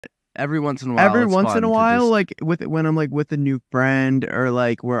every once in a while. Every once in a while, like when I'm like with a new friend or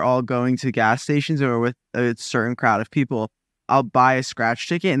like we're all going to gas stations or with a certain crowd of people, I'll buy a scratch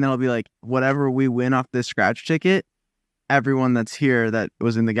ticket and then I'll be like, whatever we win off this scratch ticket, everyone that's here that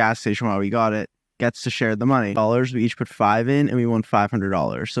was in the gas station while we got it gets to share the money. We each put $5 in and we won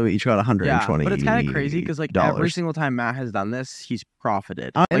 $500. So we each got $120. Yeah, but it's kind of crazy because like every single time Matt has done this, he's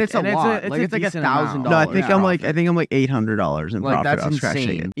profited. And it's a lot. It's like $1,000. No, I think I'm like $800 in profit. That's on scratch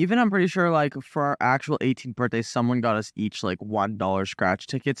insane. ticket. Even I'm pretty sure like for our actual 18th birthday, someone got us each like $1 scratch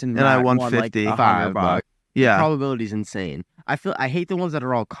tickets, and I Matt won like 50. $100. Yeah. Probability's insane. I hate the ones that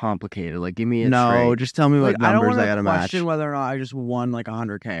are all complicated. Like, give me a No, straight. just tell me what numbers I gotta match. Question whether or not I just won like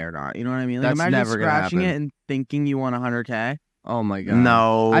 100K or not. You know what I mean? Like, That's imagine never gonna scratching happen. it and thinking you won 100K. Oh my god.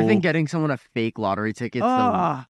 No. I think getting someone a fake lottery ticket's